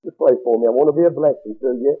Just pray for me. I want to be a blessing to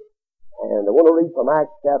you. And I want to read from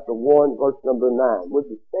Acts chapter 1, verse number 9. Would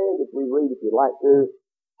you stand if we read, if you'd like to?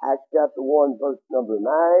 Acts chapter 1, verse number 9.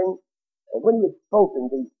 And when he had spoken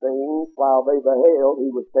these things, while they beheld, he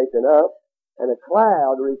was taken up, and a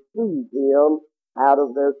cloud received him out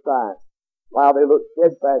of their sight. While they looked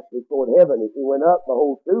steadfastly toward heaven, as he went up,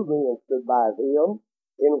 behold, two men stood by him,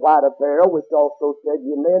 in white apparel, which also said,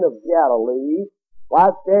 Ye men of Galilee, why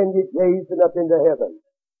stand ye gazing up into heaven?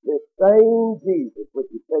 This same Jesus, which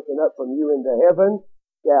is taken up from you into heaven,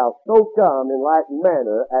 shall so come in like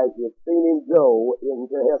manner as you've seen him go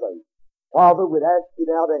into heaven. Father, we'd ask you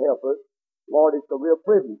now to help us. Lord, it's a real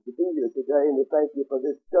privilege to be here today, and we thank you for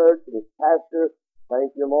this church and its pastor.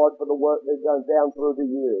 Thank you, Lord, for the work they've done down through the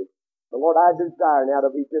years. So, Lord, I desire now to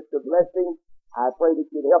be just a blessing. I pray that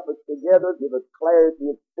you'd help us together, give us clarity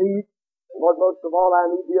of speech. And Lord, most of all, I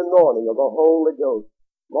need the anointing of the Holy Ghost.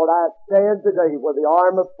 Lord, I stand today where the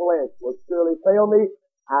arm of flesh will surely fail me.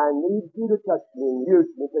 I need you to touch me and use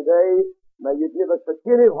me today. May you give us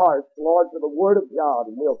attentive hearts, Lord, to the Word of God,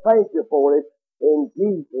 and we'll thank you for it. In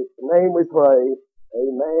Jesus' name we pray.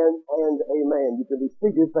 Amen and amen. You can be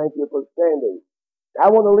seated. Thank you for standing. I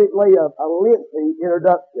want to lay a lengthy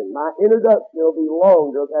introduction. My introduction will be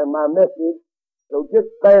longer than my message, so just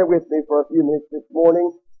bear with me for a few minutes this morning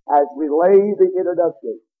as we lay the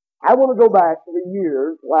introduction. I want to go back to the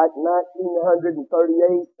years like 1938,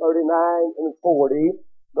 39, and 40,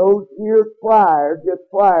 those years just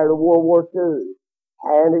prior to World War II.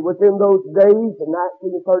 And it was in those days, in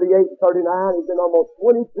 1938 and 39, it's been almost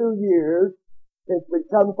 22 years since we'd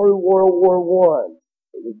come through World War I.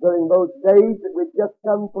 It was during those days that we'd just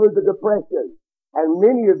come through the Depression. And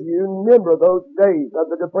many of you remember those days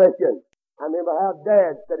of the Depression. I remember how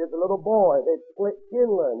Dad said as a little boy, they'd split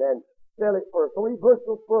kindling and sell it for 3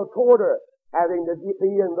 bushels for a quarter, having to be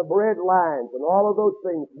in the bread lines and all of those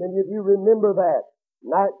things. Many of you remember that.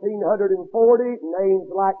 1940, names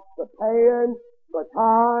like Japan,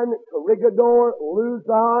 Bataan, Corregidor,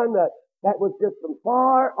 Luzon, that was just some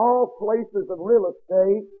far off places of real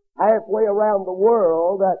estate halfway around the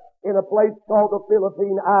world in a place called the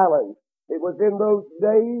Philippine Islands. It was in those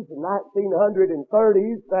days,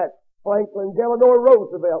 1930s, that Franklin Delano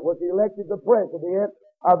Roosevelt was elected the president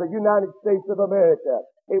of the United States of America.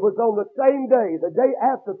 It was on the same day, the day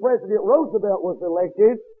after President Roosevelt was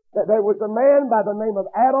elected, that there was a man by the name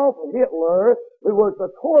of Adolf Hitler, who was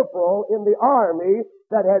a corporal in the army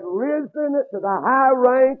that had risen to the high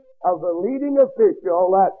rank of the leading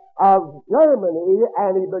official of Germany,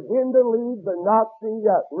 and he began to lead the Nazi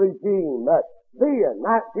regime. Then,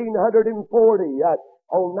 1940,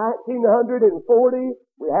 on 1940,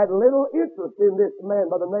 we had little interest in this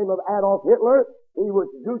man by the name of Adolf Hitler. He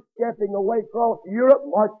was goose-stepping away across Europe,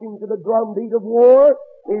 marching to the drumbeat of war.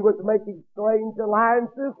 He was making strange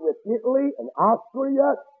alliances with Italy and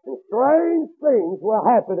Austria, and strange things were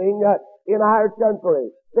happening in our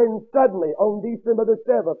country. Then suddenly, on December the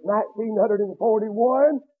 7th,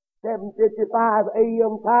 1941, 7:55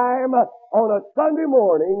 a.m. time, on a Sunday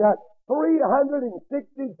morning,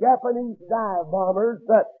 360 Japanese dive bombers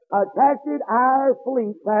attacked our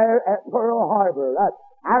fleet there at Pearl Harbor.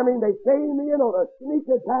 They came in on a sneak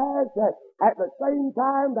attack. At the same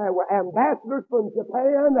time, there were ambassadors from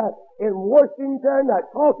Japan in Washington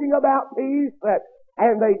talking about peace,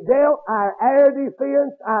 and they dealt our air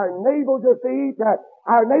defense, our naval defeat,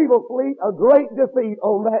 our naval fleet a great defeat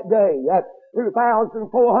on that day.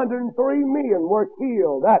 2,403 men were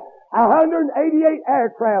killed. 188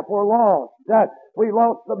 aircraft were lost. We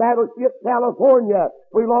lost the battleship California.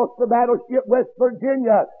 We lost the battleship West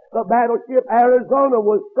Virginia. The battleship Arizona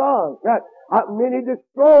was sunk. Many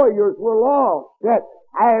destroyers were lost.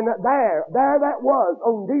 And there that was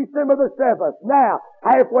on December the 7th. Now,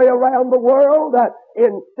 halfway around the world,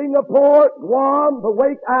 in Singapore, Guam, the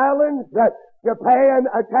Wake Islands, Japan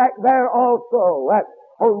attacked there also.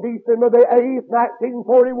 On December the 8th,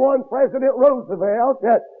 1941, President Roosevelt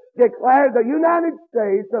declared the United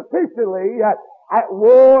States officially at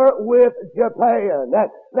war with Japan.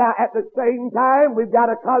 Now, at the same time, we've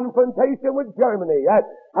got a confrontation with Germany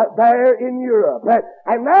there in Europe.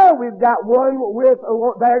 And now we've got one with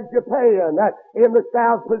there Japan in the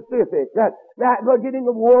South Pacific. Now, at the beginning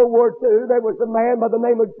of World War II, there was a man by the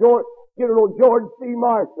name of General George C.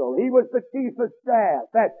 Marshall. He was the chief of staff.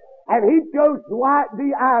 And he chose Dwight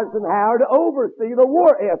D. Eisenhower to oversee the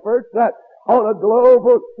war efforts on a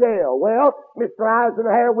global scale. Well, Mr.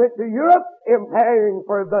 Eisenhower went to Europe, preparing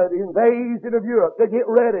for the invasion of Europe to get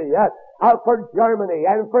ready for Germany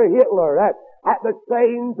and for Hitler. At the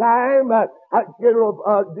same time,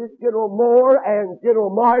 General Moore and General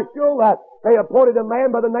Marshall, they appointed a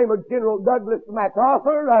man by the name of General Douglas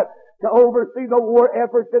MacArthur to oversee the war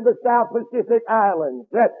efforts in the South Pacific Islands.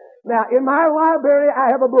 Now, in my library, I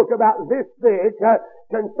have a book about this thick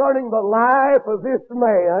concerning the life of this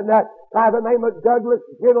man by the name of Douglas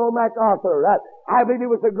General MacArthur. I believe he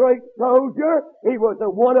was a great soldier. He was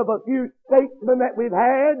one of a few statesmen that we've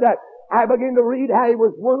had. I begin to read how he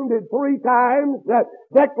was wounded 3 times,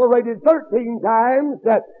 decorated 13 times,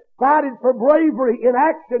 fighted for bravery in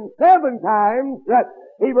action 7 times.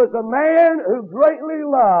 He was a man who greatly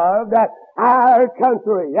loved our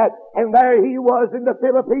country. And there he was in the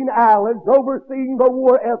Philippine Islands overseeing the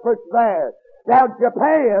war efforts there. Now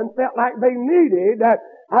Japan felt like they needed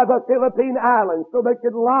the Philippine Islands so they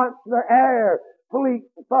could launch their air fleet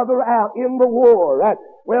further out in the war.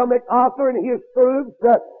 Well, MacArthur and his troops,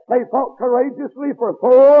 they fought courageously for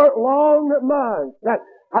 4 long months.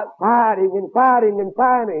 Fighting and fighting and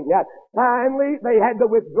fighting. Finally, they had to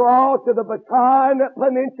withdraw to the Bataan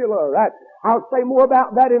Peninsula. I'll say more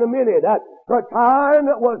about that in a minute. Bataan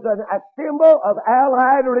was a symbol of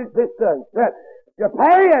Allied resistance.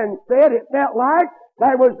 Japan said it felt like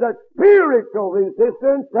there was a spiritual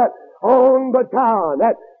resistance on Bataan.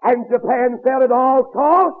 And Japan felt at all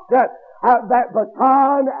costs that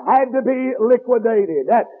Bataan had to be liquidated.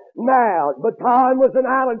 Now, Bataan was an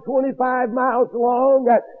island 25 miles long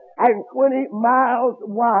and 20 miles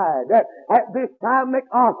wide. At this time,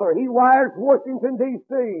 MacArthur, he wires Washington,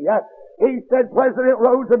 D.C. He said, President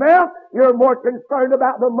Roosevelt, you're more concerned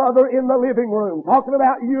about the mother in the living room, talking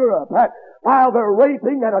about Europe, while they're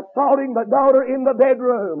raping and assaulting the daughter in the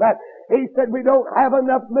bedroom. He said, we don't have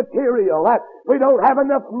enough material. We don't have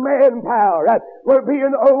enough manpower. We're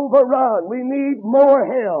being overrun. We need more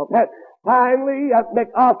help. Finally,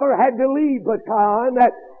 MacArthur had to leave Bataan,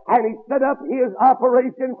 and he set up his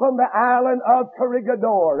operation from the island of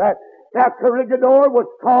Corregidor. Now, Corregidor was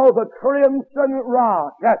called the Crimson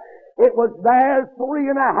Rock. It was there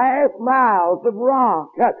 3.5 miles of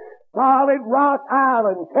rock, solid rock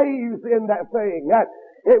island, caves in that thing.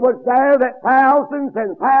 It was there that thousands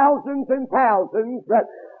and thousands and thousands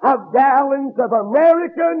of gallons of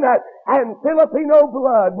American and Filipino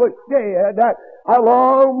blood was shed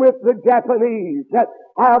along with the Japanese.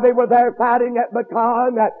 While they were there fighting at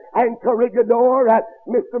Bataan and Corregidor,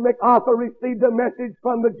 Mr. MacArthur received a message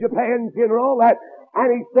from the Japan general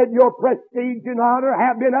and he said, your prestige and honor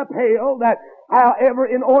have been upheld. However,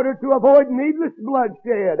 in order to avoid needless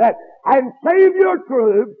bloodshed and save your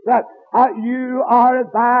troops, you are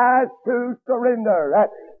advised to surrender.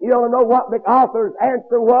 You don't know what MacArthur's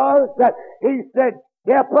answer was? He said,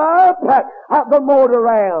 step up the mortar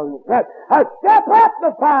rounds. Step up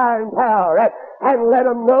the firing power and let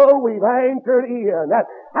them know we've anchored in.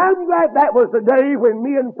 I'm glad that was the day when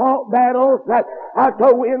men fought battles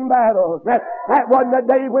to win battles. That wasn't the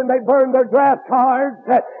day when they burned their draft cards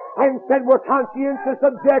and said we're conscientious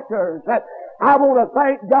objectors. I want to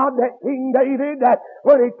thank God that King David,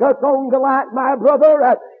 when he took on Goliath, my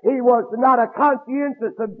brother, he was not a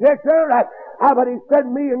conscientious objector, but he said,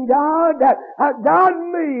 me and God, God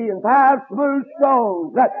and me and 5 smooth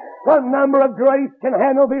stones. The number of grace can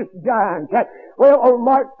handle this giant. Well, on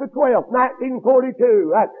March the 12th,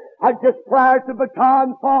 1942, just prior to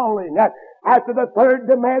Bataan falling, after the 3rd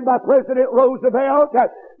demand by President Roosevelt,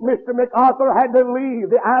 Mr. MacArthur had to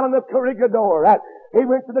leave the island of Corregidor. He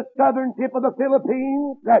went to the southern tip of the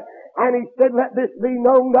Philippines, and he said, let this be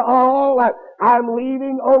known to all, I'm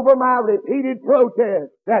leaving over my repeated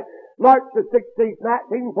protest. March the 16th,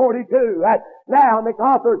 1942. Now,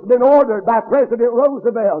 MacArthur's been ordered by President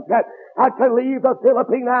Roosevelt to leave the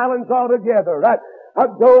Philippine Islands altogether.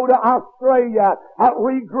 Go to Australia,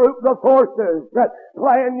 regroup the forces,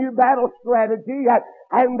 plan new battle strategy,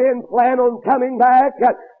 and then plan on coming back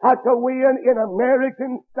to win in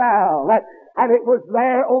American style. And it was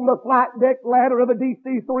there on the flight deck ladder of a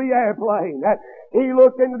DC-3 airplane. He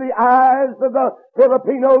looked into the eyes of the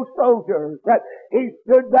Filipino soldiers. He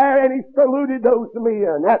stood there and he saluted those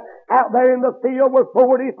men. Out there in the field were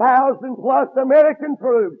 40,000 plus American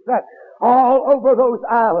troops all over those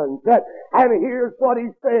islands. And here's what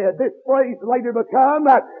he said. This phrase later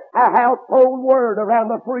become a household word around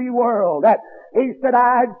the free world. He said,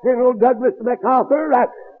 I, General Douglas MacArthur,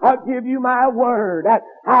 I'll give you my word.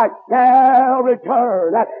 I shall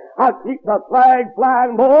return. I'll keep the flag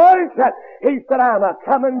flying, boys. He said, I'm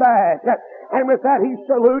a-coming back. And with that, he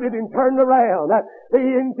saluted and turned around. The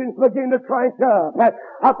engines began to crank up.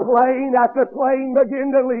 A plane after plane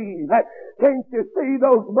began to leave. Can't you see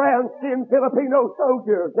those brown Italian Filipino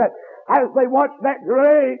soldiers as they watched that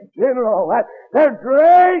great general, their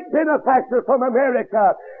great benefactor from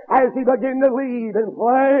America, as he began to lead in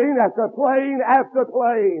plane after plane after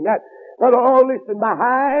plane. But oh, listen,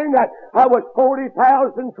 behind was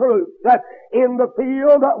 40,000 troops. In the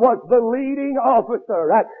field was the leading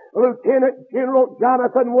officer, Lieutenant General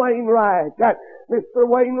Jonathan Wainwright. Mr.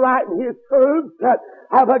 Wainwright and his troops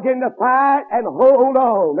began to fight and hold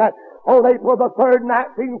on. On April the 3rd,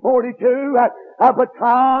 1942,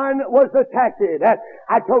 Bataan was attacked.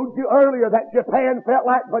 I told you earlier that Japan felt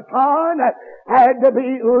like Bataan had to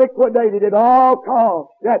be liquidated at all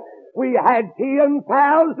costs. We had 10,000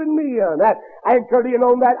 men anchored in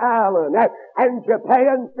on that island, and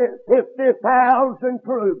Japan sent 50,000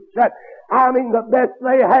 troops. I mean, the best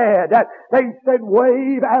they had. They said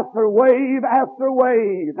wave after wave after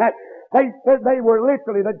wave. They said they were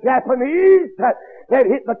literally the Japanese that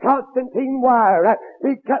hit the Constantine wire,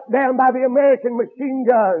 be cut down by the American machine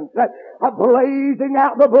guns, blazing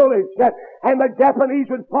out the bullets, and the Japanese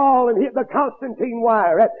would fall and hit the Constantine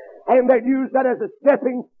wire, and they'd use that as a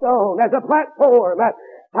stepping stone, as a platform.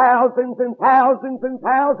 Thousands and thousands and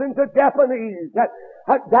thousands of Japanese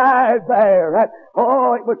died there.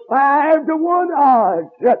 Oh, it was 5-1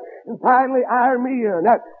 odds. And finally our men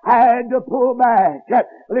had to pull back.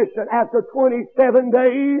 Listen, after 27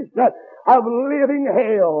 days of living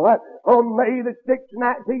hell, on May the 6th,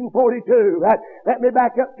 1942, let me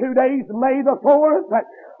back up 2 days, May the 4th,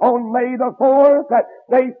 on May the 4th,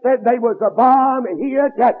 they said there was a bomb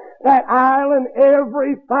hit that island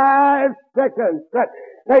every 5 seconds.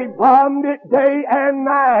 They bombed it day and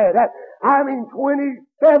night. I mean,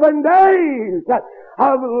 27 days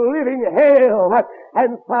of living hell.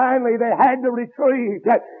 And finally they had to retreat.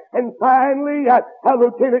 And finally,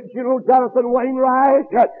 Lieutenant General Jonathan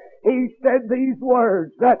Wainwright, he said these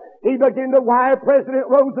words. He began to wire President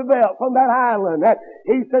Roosevelt from that island.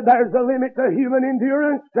 He said, there's a limit to human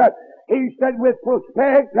endurance. He said, with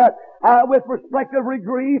respect of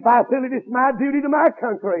regret, I feel it is my duty to my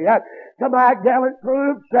country, to my gallant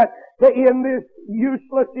troops, to end this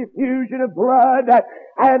useless effusion of blood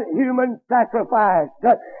and human sacrifice.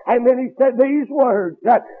 And then he said these words,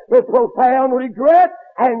 with profound regret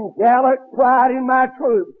and gallant pride in my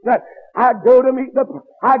troops, I go to meet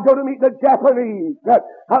the Japanese.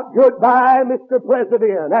 Goodbye, Mr.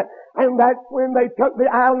 President. And that's when they took the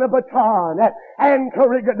island of Bataan and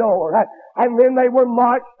Corregidor. And then they were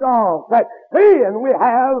marched off. Then we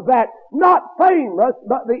have that not famous,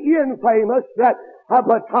 but the infamous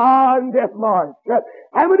Bataan Death March.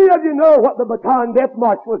 How many of you know what the Bataan Death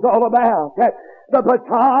March was all about? The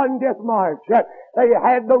Bataan Death March. They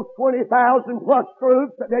had those 20,000 plus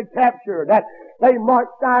troops that they captured. They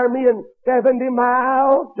marched our men 70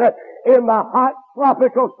 miles in the hot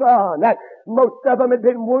tropical sun. Most of them had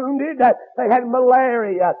been wounded. They had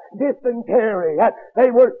malaria, dysentery.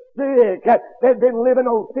 They were sick. They'd been living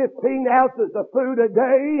on 15 ounces of food a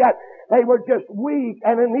day. They were just weak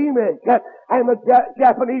and anemic. And the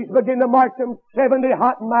Japanese began to march them 70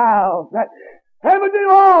 hot miles. 70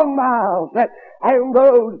 long miles. And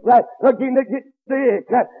those begin to get sick.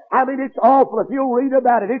 I mean, it's awful. If you'll read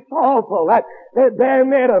about it, it's awful. They'd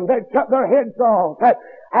bayonet them. They'd cut their heads off.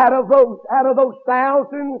 Out of those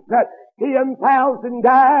thousands, 10,000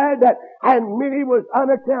 died, and many was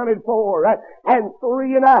unaccounted for. And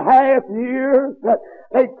 3.5 years,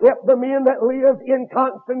 they kept the men that lived in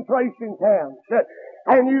concentration camps.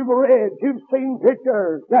 And you've read, you've seen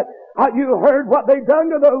pictures, you heard what they've done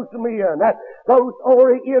to those men. Those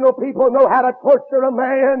Oriental people know how to torture a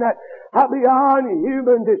man beyond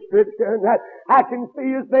human description. I can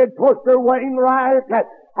see as they torture Wainwright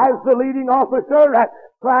as the leading officer,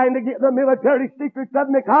 trying to get the military secrets of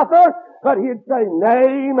MacArthur, but he'd say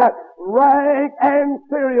name, rank, and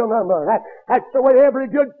serial number. That's the way every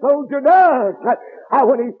good soldier does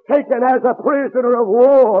when he's taken as a prisoner of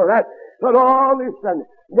war. But oh, listen,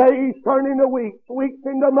 days turn into weeks, weeks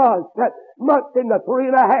into months, months into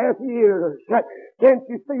 3.5 years. Can't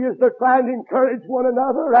you see as they're trying to encourage one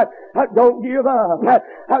another? Don't give up.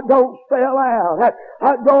 Don't sell out.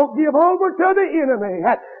 Don't give over to the enemy.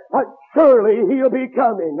 Surely he'll be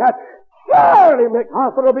coming. Surely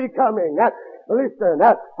MacArthur will be coming. Listen,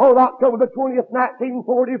 on October the 20th,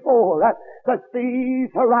 1944, the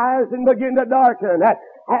sea's horizon began to darken.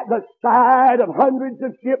 At the side of hundreds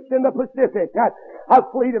of ships in the Pacific, a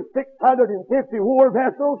fleet of 650 war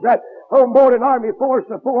vessels on board an army force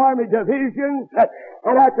of 4 army divisions,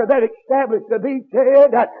 and after that established a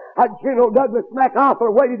beachhead, General Douglas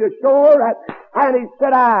MacArthur waded ashore, and he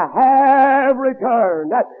said, I have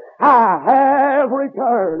returned. I have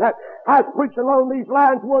returned. I was preaching along these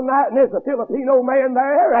lines one night, and there's a Filipino man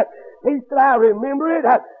there He said, I remember it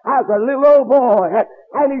as a little old boy.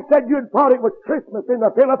 And he said, you'd thought it was Christmas in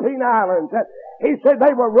the Philippine Islands. He said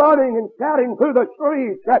they were running and shouting through the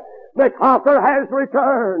streets that MacArthur has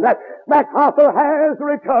returned. MacArthur has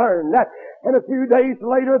returned. And a few days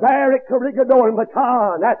later there at Corregidor,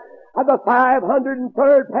 Bataan, the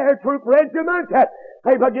 503rd Paratroop Regiment,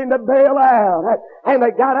 they began to bail out. And they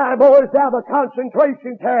got our boys out of the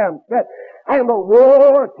concentration camps. And the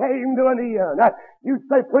war came to an end. You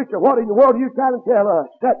say, preacher, what in the world are you trying to tell us?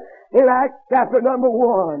 In Acts chapter number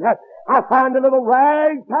 1, I find a little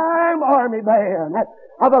ragtime army band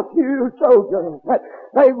of a few soldiers.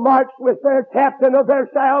 They marched with their captain of their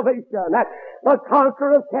salvation, the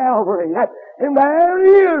conqueror of Calvary. And there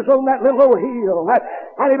he is on that little old hill.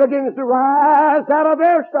 And he begins to rise out of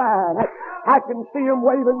their side. I can see him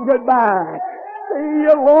waving goodbye. See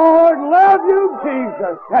you, Lord, love you,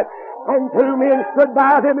 Jesus. And two men stood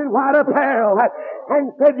by them in white apparel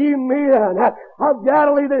and said, ye men of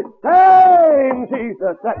Galilee, the same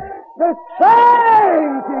Jesus, the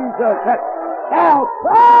same Jesus shall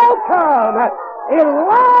so come in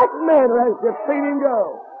like manner as you've seen him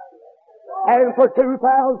go. And for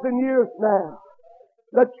 2,000 years now,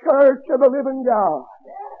 the Church of the Living God,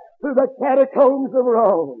 through the catacombs of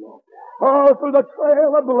Rome, through the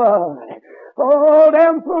trail of blood,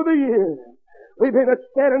 down through the years, we've been a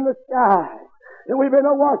set in the sky, and we've been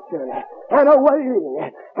a watching, and a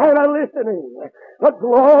waiting, and a listening. But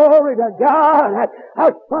glory to God,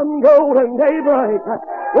 some golden daybreak,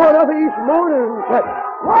 one of these mornings,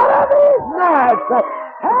 one of these nights,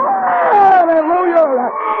 hallelujah,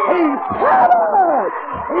 He's coming!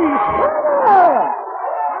 He's coming!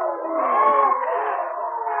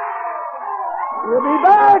 He'll be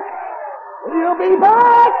back! He'll be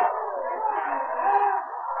back!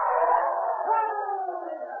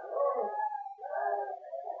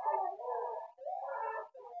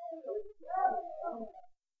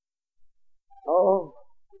 Oh.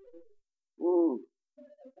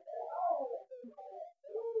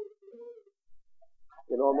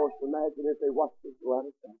 I can almost imagine if they watched this go out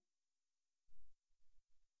of sight.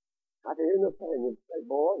 I can hear Nathaniel say,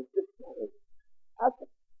 boy, it's just saying. I said,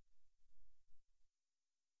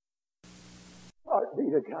 Lord be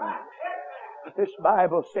to God. But this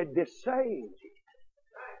Bible said this same Jesus.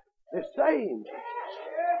 This same Jesus.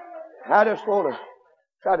 I just want to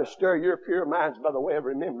try to stir your pure minds by the way of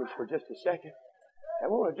remembrance for just a second. I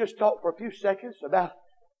want to just talk for a few seconds about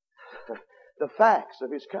the facts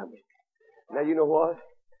of His coming. Now, you know what?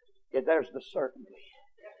 There's the certainty.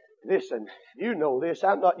 Listen, you know this.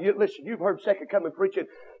 Listen, you've heard second coming preaching.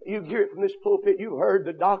 You hear it from this pulpit. You've heard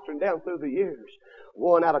the doctrine down through the years.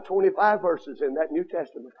 1 out of 25 verses in that New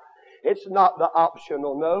Testament. It's not the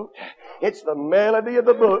optional note. It's the melody of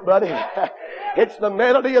the book, buddy. It's the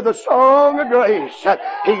melody of the song of grace.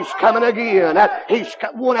 He's coming again.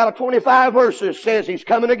 1 out of 25 verses says He's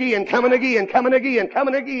coming again, coming again, coming again,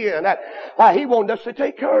 coming again. He wanted us to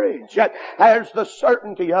take courage. There's the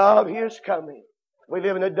certainty of His coming. We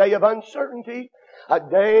live in a day of uncertainty. A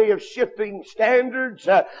day of shifting standards,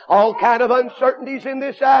 all kind of uncertainties in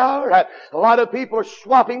this hour. A lot of people are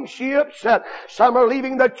swapping ships. Some are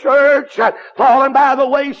leaving the church, falling by the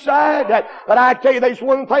wayside. But I tell you, there's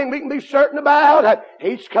one thing we can be certain about.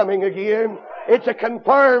 He's coming again. It's a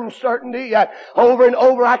confirmed certainty. Over and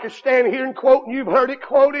over I could stand here and quote, and you've heard it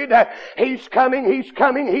quoted. He's coming, He's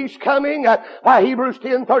coming, He's coming. Why, Hebrews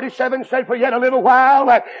 10:37 said, for yet a little while,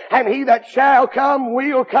 and He that shall come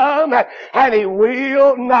will come, and He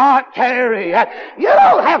will not tarry. You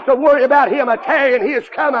don't have to worry about Him tarrying. He is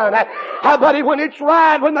coming. Buddy, when it's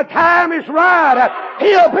right, when the time is right,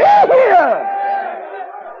 He'll be here.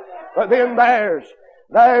 But then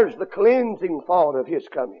there's the cleansing thought of His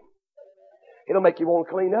coming. It'll make you want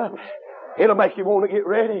to clean up. It'll make you want to get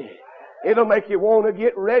ready. It'll make you want to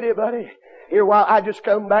get ready, buddy. Here, while I just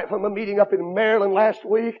come back from a meeting up in Maryland last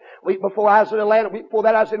week. Week before I was in Atlanta. Week before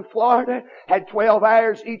that I was in Florida. Had 12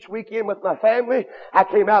 hours each weekend with my family. I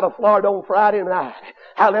came out of Florida on Friday night.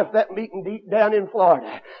 I left that meeting deep down in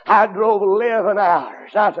Florida. I drove 11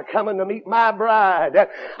 hours. I was coming to meet my bride.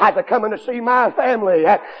 I was coming to see my family.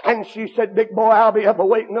 And she said, big boy, I'll be up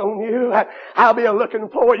waiting on you. I'll be looking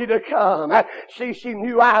for you to come. See, she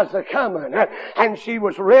knew I was coming. And she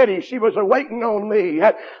was ready. She was waiting on me.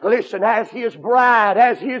 Listen, as His bride,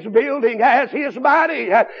 as His building, as His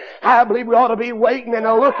body, I believe we ought to be waiting and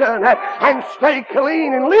looking and stay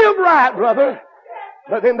clean and live right, brother.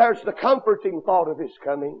 But then there's the comforting thought of His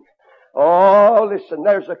coming. Oh, listen,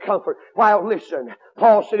 there's a comfort. Why, listen,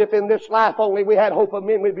 Paul said if in this life only we had hope of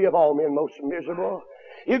men, we'd be of all men most miserable.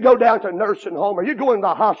 You go down to a nursing home or you go into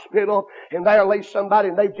the hospital and there lays somebody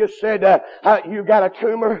and they've just said, you got a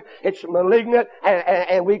tumor, it's malignant,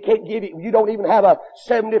 and we can't give it, you don't even have a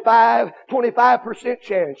 25%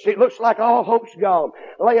 chance. It looks like all hope's gone.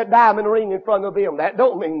 Lay a diamond ring in front of them. That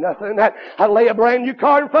don't mean nothing. I lay a brand new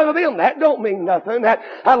car in front of them. That don't mean nothing.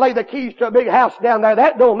 I lay the keys to a big house down there.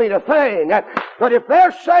 That don't mean a thing. But if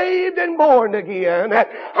they're saved and born again,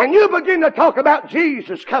 and you begin to talk about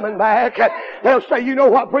Jesus coming back, they'll say, you know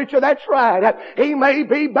what, preacher, that's right. He may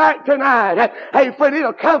be back tonight. Hey, friend,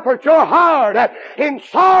 it'll comfort your heart in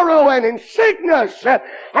sorrow and in sickness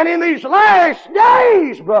and in these last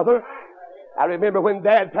days, brother. I remember when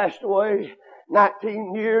Dad passed away,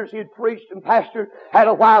 19 years he had preached and pastored, had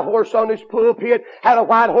a white horse on his pulpit, had a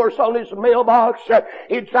white horse on his mailbox.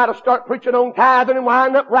 He'd try to start preaching on tithing and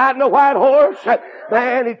wind up riding a white horse.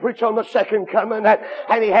 Man, he'd preach on the second coming,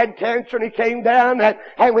 and he had cancer and he came down,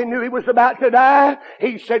 and we knew he was about to die.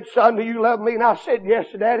 He said, son, do you love me? And I said, yes,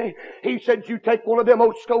 Daddy. He said, you take one of them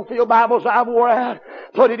old Schofield Bibles I wore out,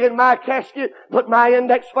 put it in my casket, put my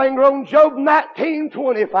index finger on Job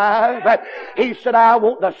 19:25. He said, I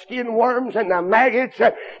want the skin worms and the maggots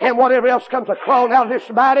and whatever else comes crawling out of this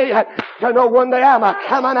body to know one day I'm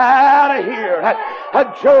coming out of here.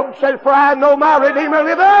 Job said, for I know my Redeemer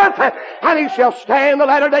liveth, and he shall stand the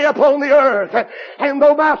latter day upon the earth. And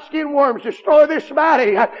though my skin worms destroy this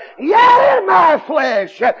body, yet in my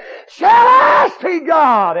flesh shall I see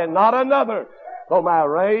God and not another, though my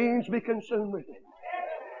reins be consumed with it.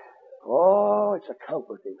 Oh, it's a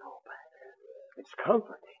comforting hope. It's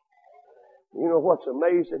comforting. You know what's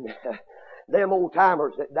amazing? Them old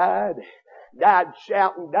timers that died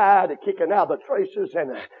shouting, died kicking out the traces,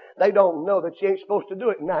 and they don't know that you ain't supposed to do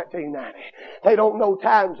it in 1990. They don't know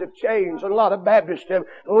times have changed, and a lot of Baptists have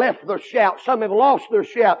left their shout. Some have lost their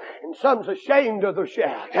shout, and some's ashamed of their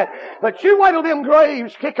shout. But you wait till them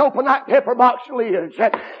graves kick open that pepper box lids,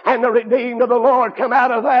 and the redeemed of the Lord come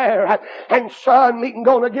out of there, and son, meeting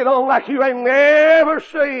gonna get on like you ain't never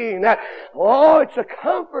seen. Oh, it's a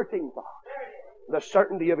comforting thought. The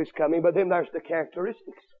certainty of His coming, but then there's the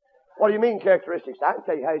characteristics. What do you mean characteristics? I can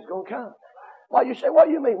tell you how He's going to come. Well, you say, what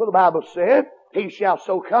do you mean? Well, the Bible said, He shall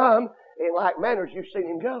so come in like manner as you've seen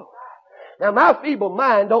Him go. Now, my feeble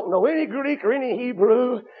mind don't know any Greek or any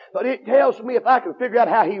Hebrew, but it tells me if I can figure out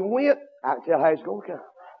how He went, I can tell how He's going to come.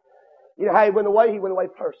 You know how He went away? He went away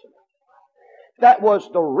personally. That was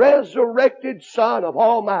the resurrected Son of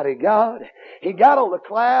Almighty God. He got on the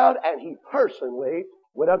cloud and He personally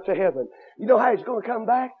went up to heaven. You know how He's going to come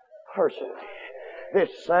back? Personally. This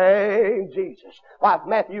same Jesus. Why, if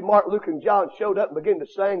Matthew, Mark, Luke, and John showed up and began to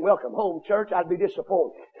sing, welcome home, church, I'd be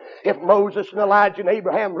disappointed. If Moses and Elijah and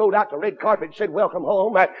Abraham rode out the red carpet and said, welcome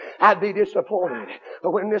home, I'd be disappointed.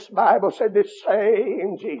 But when this Bible said this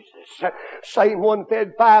same Jesus, same one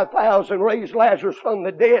fed 5,000, raised Lazarus from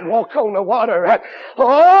the dead, walked on the water,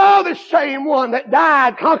 oh, the same one that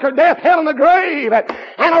died, conquered death, hell, and the grave, and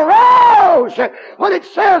arose, when it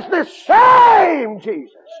says this same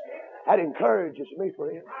Jesus, that encourages me,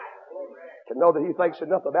 friend, to know that He thinks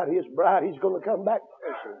enough about His bride. He's going to come back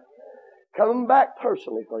personally. Come back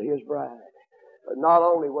personally for His bride. But not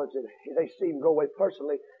only was it, they see Him go away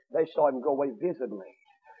personally, they saw Him go away visibly.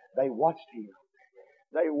 They watched Him.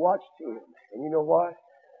 They watched Him. And you know what?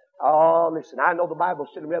 Oh, listen, I know the Bible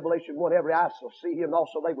said in Revelation 1, every eye shall see Him, and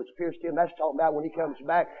also they which pierced Him. That's talking about when He comes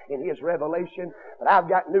back in His revelation. But I've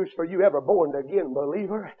got news for you, every born-again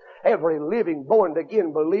believer, every living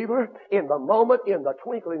born-again believer, in the moment, in the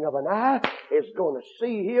twinkling of an eye, is going to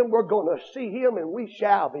see Him. We're going to see Him, and we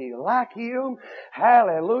shall be like Him.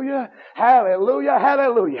 Hallelujah, hallelujah,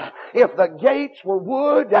 hallelujah. If the gates were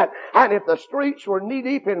wood, and if the streets were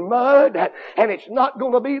knee-deep in mud, and it's not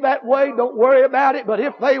going to be that way, don't worry about it. But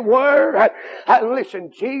if they were,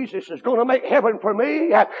 listen, Jesus is going to make heaven for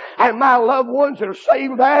me and my loved ones that are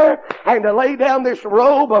saved there, and to lay down this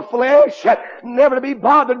robe of flesh, never to be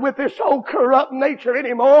bothered with this old corrupt nature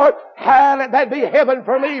anymore. That'd be heaven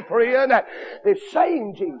for me, friend. This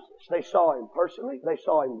same Jesus, they saw Him personally, they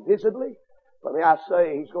saw Him visibly. But may I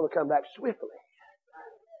say, He's going to come back swiftly.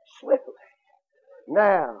 Swiftly.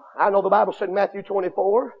 Now, I know the Bible said in Matthew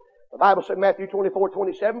 24, the Bible said in Matthew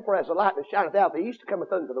 24:27, for as the light that shineth out the east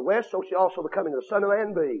cometh unto the west, so shall also the coming of the Son of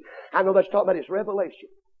Man be. I know that's talking about His revelation.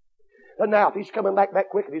 But now, if He's coming back that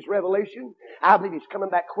quick in His revelation, I believe He's coming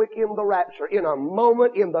back quick in the rapture, in a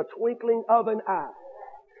moment, in the twinkling of an eye.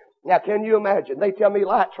 Now, can you imagine? They tell me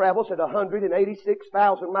light travels at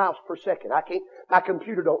 186,000 miles per second. My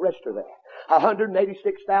computer don't register that.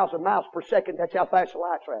 186,000 miles per second, that's how fast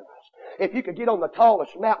light travels. If you could get on the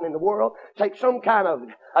tallest mountain in the world, take some kind of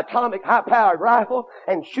atomic high-powered rifle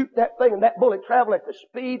and shoot that thing and that bullet travel at the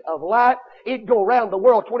speed of light, it'd go around the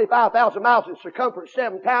world 25,000 miles in circumference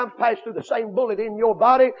 7 times, pass through the same bullet in your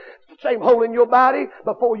body, the same hole in your body,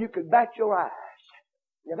 before you could bat your eyes.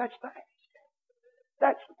 Now that's fast.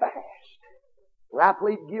 That's fast. When I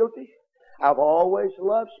plead guilty, I've always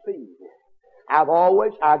loved speed.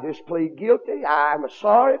 I just plead guilty. I'm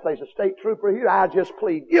sorry. If there's a state trooper here, I just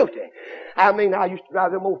plead guilty. I mean, I used to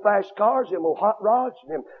drive them old fast cars, them old hot rods,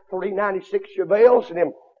 and them 396 Chevelles, and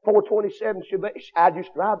them 427 Chevelles. I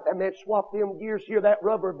just drive them, man, swap them gears here, that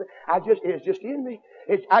rubber. It's just in me.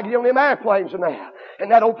 I get on them airplanes and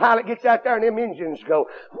that old pilot gets out there and them engines go,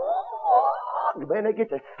 man,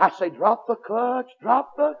 I say, drop the clutch.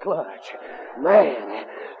 Man.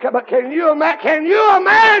 But can you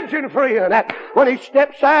imagine, friend, that when he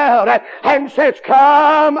steps out and says,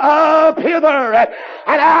 come up hither, and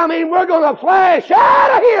I mean, we're going to flash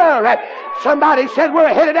out of here. Somebody said we're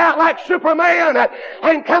headed out like Superman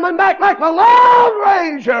and coming back like the Lone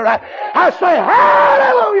Ranger. I say,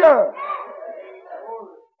 hallelujah.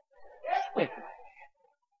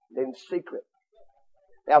 In secret.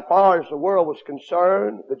 Now, as far as the world was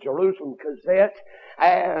concerned, the Jerusalem Gazette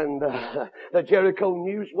and the Jericho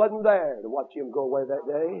News wasn't there to watch him go away that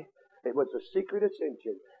day. It was a secret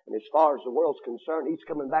ascension. And as far as the world's concerned, he's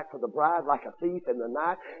coming back for the bride like a thief in the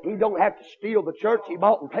night. He don't have to steal the church. He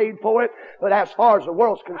bought and paid for it. But as far as the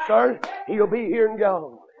world's concerned, he'll be here and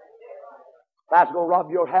gone. If I was going to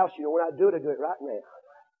rob your house, you know when I'd do it right now.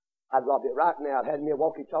 I'd rob it right now. I'd had me a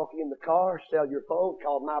walkie-talkie in the car, sell your phone,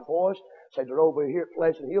 called my boys, said they're over here at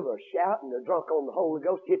Pleasant Hill, they're shouting, they're drunk on the Holy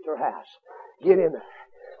Ghost, hit their house. Get in there.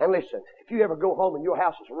 And listen, if you ever go home and your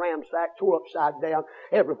house is ransacked, tore upside down,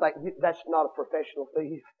 everything, that's not a professional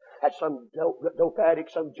thief. That's some dope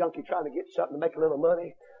addict, some junkie trying to get something to make a little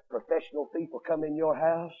money. Professional thief will come in your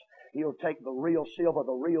house. He'll take the real silver,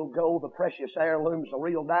 the real gold, the precious heirlooms, the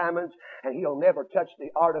real diamonds, and he'll never touch the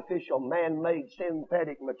artificial, man-made,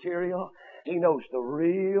 synthetic material. He knows the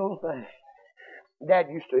real thing. Dad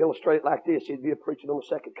used to illustrate it like this. He'd be preaching on the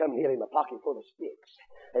second coming. He'd have a pocket full of sticks.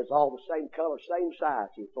 It's all the same color, same size.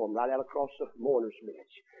 He'd throw them right out across the mourner's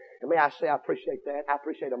bench. And may I say, I appreciate that. I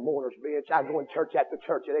appreciate a mourner's bench. I'd go in church after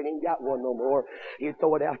church. It ain't even got one no more. He'd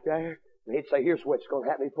throw it out there. And he'd say, here's what's going to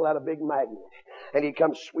happen. He'd pull out a big magnet. And he'd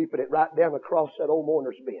come sweeping it right down across that old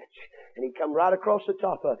mourner's bench. And he'd come right across the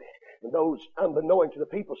top of it. And those, unbeknown to the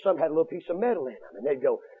people, some had a little piece of metal in them. And they'd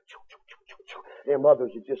go, choo, choo, choo, choo, choo. Them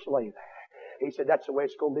others would just lay there. He said, that's the way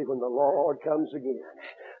it's going to be when the Lord comes again.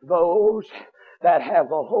 Those that have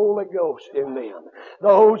the Holy Ghost in them.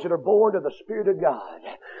 Those that are born of the Spirit of God.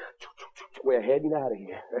 We're heading out of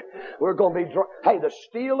here. We're going to be, hey, the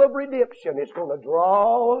steel of redemption is going to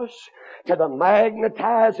draw us to the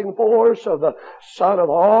magnetizing force of the Son of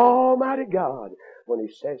Almighty God. When He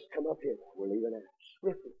says, come up here, we're leaving out.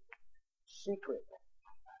 Swiftly. Secret.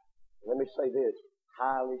 Let me say this.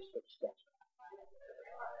 Highly successful.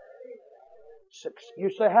 You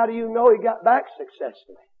say, how do you know he got back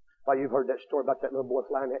successfully? Well, you've heard that story about that little boy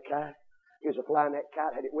flying that kite. He was flying that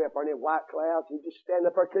kite, had it way up there in them white clouds. He just stand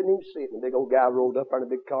up there, couldn't even see it. And the big old guy rolled up there in a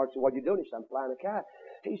big car and said, what are you doing? He said, I'm flying a kite.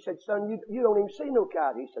 He said, son, you don't even see no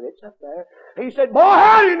kite. He said, it's up there. He said, boy,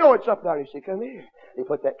 how do you know it's up there? He said, come here. He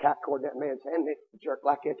put that kite cord in that man's hand, and it jerked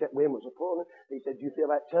like that wind was pulling it. He said, do you feel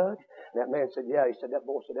that tug? And that man said, yeah. He said, that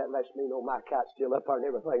boy said, that lets me know my kite's still up there and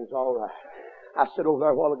everything's all right. I stood over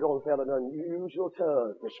there a while ago and felt an unusual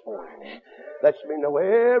tug this morning. Lets me know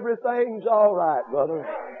everything's all right, brother.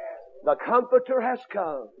 The Comforter has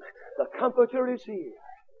come. The Comforter is here.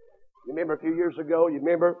 You remember a few years ago,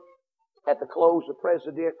 at the close of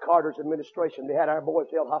President Carter's administration, they had our boys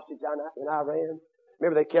held hostage in Iran.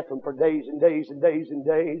 Remember they kept them for days and days and days and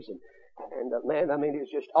days. And man, I mean, it was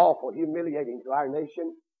just awful, humiliating to our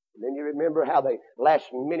nation. And then you remember how they, last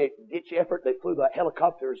minute ditch effort, they flew the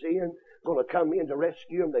helicopters in, going to come in to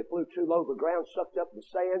rescue them. They flew too low to the ground, sucked up the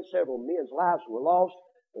sand. Several men's lives were lost.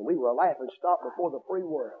 And we were a laughing stock before the free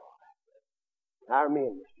world. Our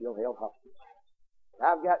men were still held hostage.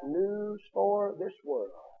 I've got news for this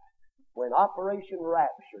world. When Operation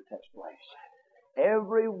Rapture takes place,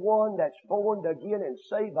 everyone that's born again and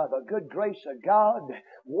saved by the good grace of God,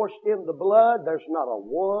 washed in the blood, there's not a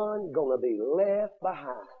one going to be left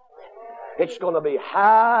behind. It's going to be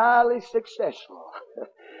highly successful.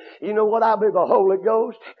 You know what? I believe the Holy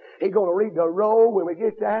Ghost He's going to read the roll when we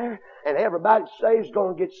get there, and everybody says is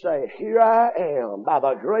going to get saved. Here I am, by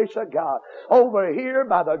the grace of God. Over here,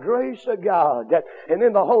 by the grace of God. And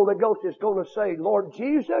then the Holy Ghost is going to say, Lord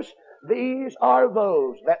Jesus, these are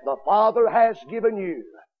those that the Father has given you.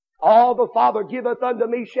 All the Father giveth unto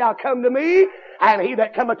me shall come to me, and he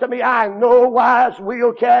that cometh to me I in no wise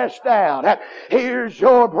will cast out. Here's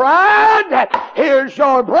your bride. Here's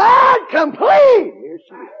your bride complete. Here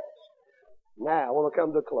she is. Now, I want to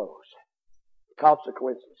come to a close.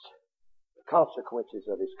 Consequences. The consequences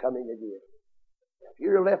of His coming again. If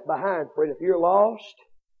you're left behind, friend, if you're lost,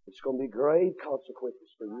 it's going to be grave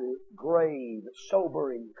consequences for you. Grave,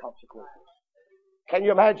 sobering consequences. Can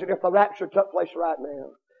you imagine if the rapture took place right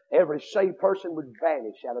now? Every saved person would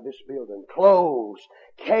vanish out of this building. Clothes,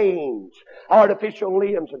 canes, artificial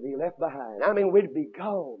limbs would be left behind. I mean, we'd be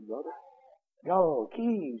gone, brother. Gone.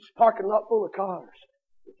 Keys, parking lot full of cars.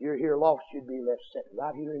 If you're here lost, you'd be left sitting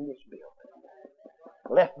right here in this building.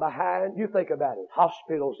 Left behind, you think about it.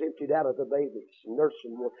 Hospitals emptied out of the babies,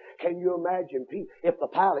 nursing wards. Can you imagine if the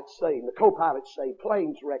pilots say, the co-pilots say,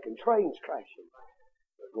 planes wrecking, trains crashing?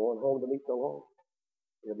 They're going home to meet the Lord.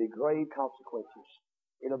 There'll be grave consequences.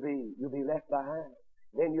 You'll be left behind.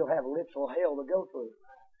 Then you'll have literal hell to go through.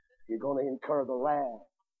 You're going to incur the wrath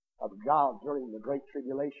of God during the great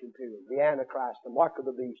tribulation period, the Antichrist, the mark of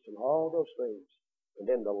the beast, and all those things. And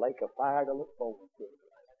then the lake of fire to look forward to.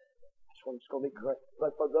 That's when it's going to be great.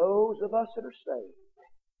 But for those of us that are saved,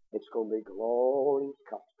 it's going to be glorious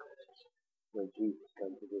consequences when Jesus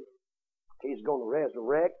comes again. He's going to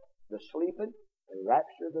resurrect the sleeping and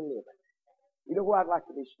rapture the living. You know where I'd like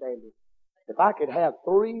to be standing? If I could have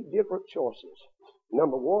three different choices.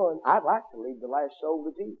 Number one, I'd like to lead the last soul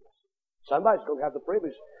to Jesus. Somebody's going to have the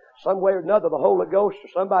privilege. Some way or another, the Holy Ghost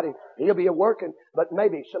or somebody, he'll be working, but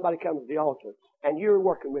maybe somebody comes to the altar and you're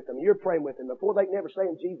working with them, you're praying with them. Before they can never say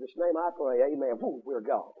in Jesus' name, I pray, amen, whoo, we're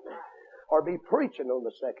gone. Or be preaching on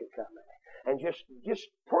the second coming. And just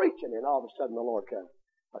preaching, and all of a sudden the Lord comes.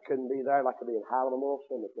 I couldn't be there like to be in Highland Memorial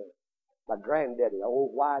Cemetery. My granddaddy,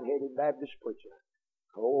 old white-headed Baptist preacher.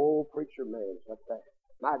 Old preacher man up there.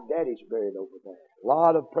 My daddy's buried over there. A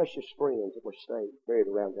lot of precious friends that were saved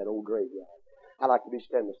buried around that old graveyard. I like to be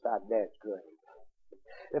standing beside Dad's grave.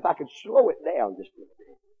 If I could slow it down just a little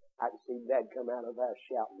bit, I could see Dad come out of there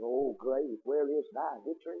shouting, "Oh, grave, where is thy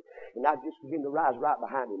victory?" And I'd just begin to rise right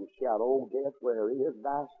behind him and shout, "Oh, death, where is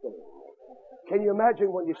thy sting?" Can you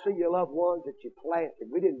imagine when you see your loved ones that you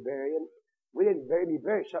planted? We didn't bury them. We didn't bury them. You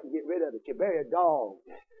bury something, get rid of it. You bury a dog.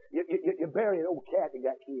 You bury an old cat that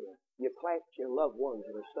got killed. You plant your loved ones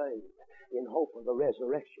that are saved in hope of the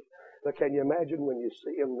resurrection. But can you imagine when you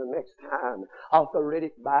see them the next time?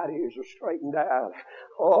 Arthritic bodies are straightened out.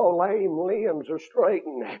 Oh, lame limbs are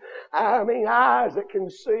straightened. I mean, eyes that can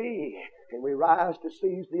see. And we rise to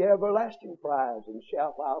seize the everlasting prize and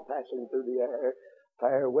shout while passing through the air,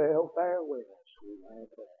 "Farewell, farewell, sweet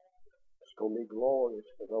Anthony." It's going to be glorious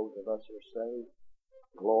for those of us who are saved.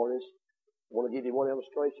 Glorious. I want to give you one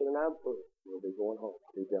illustration and I'm through. We'll be going home.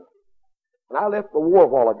 Be done. When I left the war a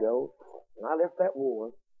while ago, when I left that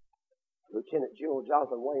war, Lieutenant General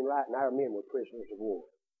Jonathan Wainwright and our men were prisoners of war.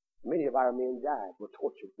 Many of our men died, were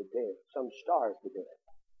tortured to death. Some starved to death.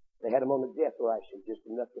 They had them on the death ration, just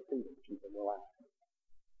enough to feed them, keep them alive.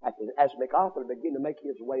 As MacArthur began to make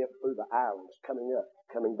his way up through the islands,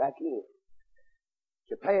 coming back in,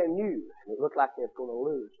 Japan knew, and it looked like they were going to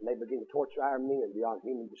lose, and they began to torture our men beyond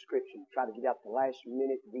human description, try to get out the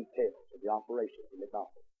last-minute details of the operation for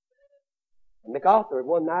MacArthur. And MacArthur,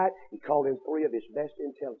 one night, he called in three of his best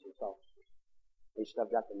intelligence officers. He said,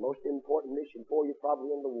 "I've got the most important mission for you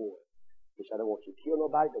probably in the war." He said, "I don't want you to kill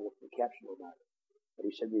nobody, I don't want you to capture nobody." But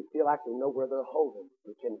he said, "We feel like we know where they're holding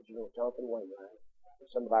Lieutenant General Jonathan Wainwright and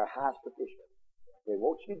some of our highest officials. They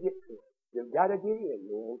want you to get to it. You've got to get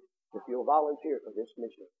in, man, if you'll volunteer for this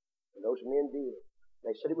mission." And those men did.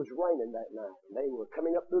 They said it was raining that night, and they were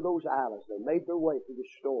coming up through those islands. They made their way through the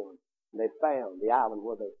storm, and they found the island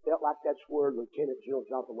where they felt like that's where Lieutenant General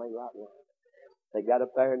Jonathan Wainwright was. They got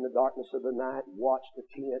up there in the darkness of the night, watched the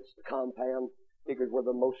tents, the compound, figured where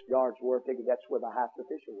the most guards were, figured that's where the highest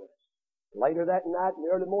official was. Later that night, in the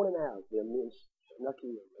early morning hours, the men snuck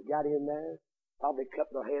in. They got in there, probably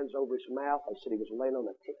cupped their hands over his mouth. They said he was laying on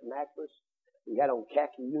a thick mattress. He had on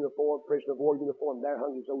khaki uniform, prisoner of war uniform. There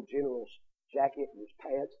hung his old general's jacket and his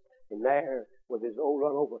pants. And there, with his old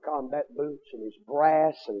run-over combat boots and his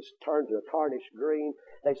brass and his turned to a tarnished green,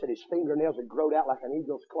 they said his fingernails had grown out like an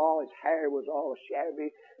eagle's claw. His hair was all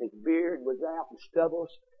shabby. His beard was out and stubbled.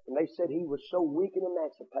 And they said he was so weak and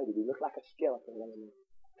emancipated, he looked like a skeleton laying there.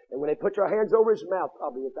 And when they put their hands over his mouth,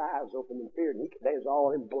 probably his eyes opened in fear. And they was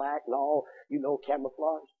all in black and all,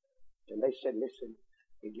 camouflage. And they said, listen,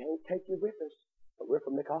 we can't take you with us, but we're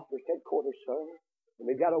from MacArthur's headquarters, sir. And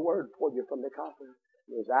we've got a word for you from MacArthur.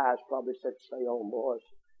 And his eyes probably said, say on, boys.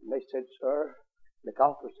 And they said, sir,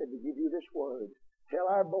 MacArthur said to give you this word. Tell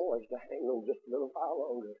our boys to hang on just a little while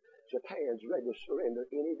longer. Japan's ready to surrender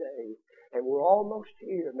any day. And we're almost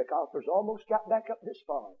here. MacArthur's almost got back up this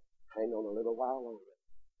far. Hang on a little while longer.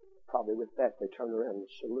 Probably with that, they turned around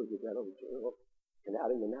and saluted that old general. And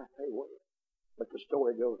out in the night they went. But the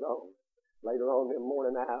story goes on. Later on in the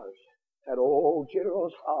morning hours, that old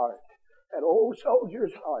general's heart, that old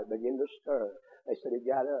soldier's heart began to stir. They said he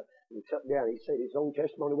got up and he took down, he said his own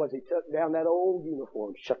testimony was he took down that old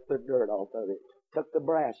uniform, shook the dirt off of it, took the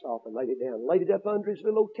brass off and laid it down, laid it up under his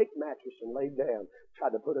little old tick mattress and laid down,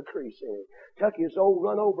 tried to put a crease in it, took his old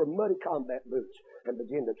run-over muddy combat boots and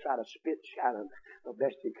began to try to spit shine them the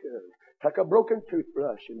best he could. Took a broken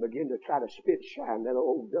toothbrush and began to try to spit shine that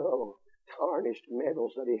old dull, tarnished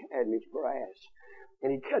metals that he had in his brass. And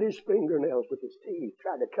he cut his fingernails with his teeth,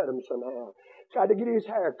 tried to cut them somehow, tried to get his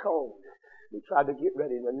hair combed. He tried to get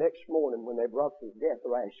ready. And the next morning when they brought the death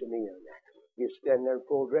ration in, he was standing there in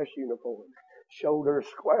full dress uniform, shoulders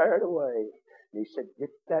squared away. And he said, get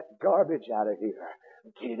that garbage out of here.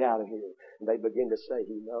 Get it out of here. And they began to say,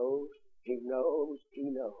 he knows, he knows, he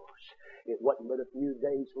knows. It wasn't but a few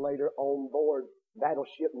days later on board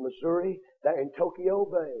Battleship Missouri there in Tokyo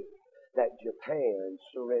Bay that Japan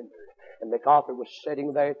surrendered. And MacArthur was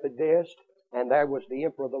sitting there at the desk, and there was the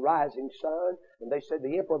Emperor of the Rising Sun. And they said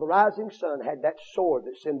the Emperor of the Rising Sun had that sword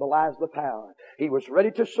that symbolized the power. He was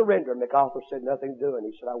ready to surrender. MacArthur said, nothing doing.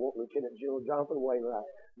 He said, I want Lieutenant General Jonathan Wainwright.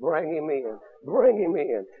 Bring him in. Bring him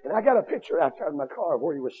in. And I got a picture out there in my car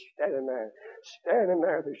where he was standing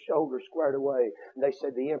there with his shoulders squared away. And they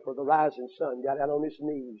said the Emperor of the Rising Sun got out on his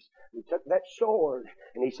knees. He took that sword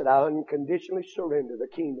and he said, I unconditionally surrender the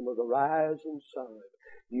kingdom of the rising sun.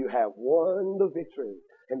 You have won the victory.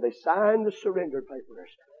 And they signed the surrender papers.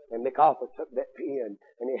 And MacArthur took that pen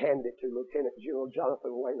and he handed it to Lieutenant General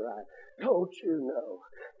Jonathan Wainwright. Don't you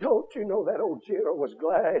know that old general was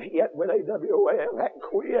glad he hadn't went AWM, hadn't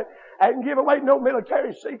quit, hadn't given away no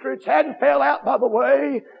military secrets, hadn't fell out by the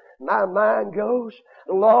way. My mind goes,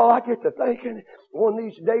 Lord, I get to thinking, one of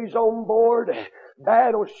these days on board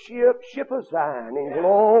battleship, Ship of Zion in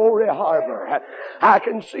Glory Harbor, I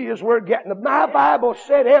can see as we're getting, my Bible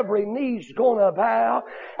said every knee's gonna bow,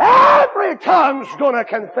 every tongue's gonna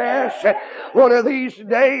confess. One of these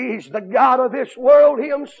days, the God of this world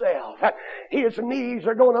himself, his knees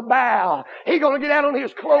are gonna bow. He's gonna get out on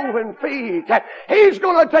his cloven feet. He's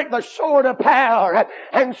gonna take the sword of power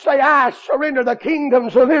and say, I surrender the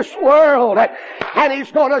kingdoms of this world. And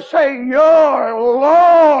he's gonna say, you're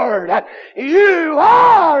Lord. You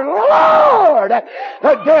are Lord.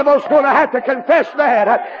 The devil's going to have to confess that.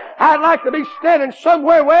 I'd like to be standing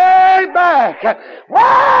somewhere way back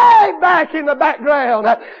in the background,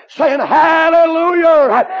 saying,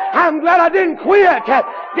 hallelujah. I'm glad I didn't quit,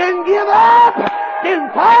 didn't give up,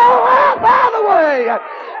 didn't fall out by the way,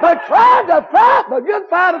 but tried to fight the good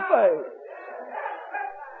fight of faith.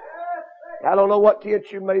 I don't know what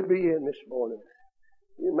tent you may be in this morning.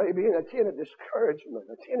 You may be in a tent of discouragement,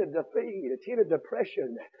 a tent of defeat, a tent of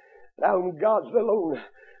depression. Down God's little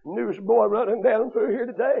newsboy running down through here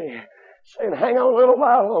today, saying, hang on a little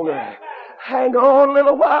while longer. Hang on a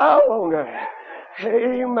little while longer.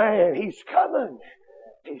 Amen. He's coming.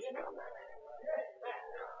 He's coming.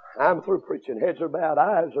 I'm through preaching. Heads are bowed,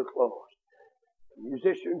 eyes are closed.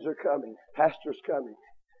 Musicians are coming. Pastors coming.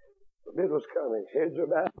 The middle's coming. Heads are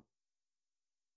bowed.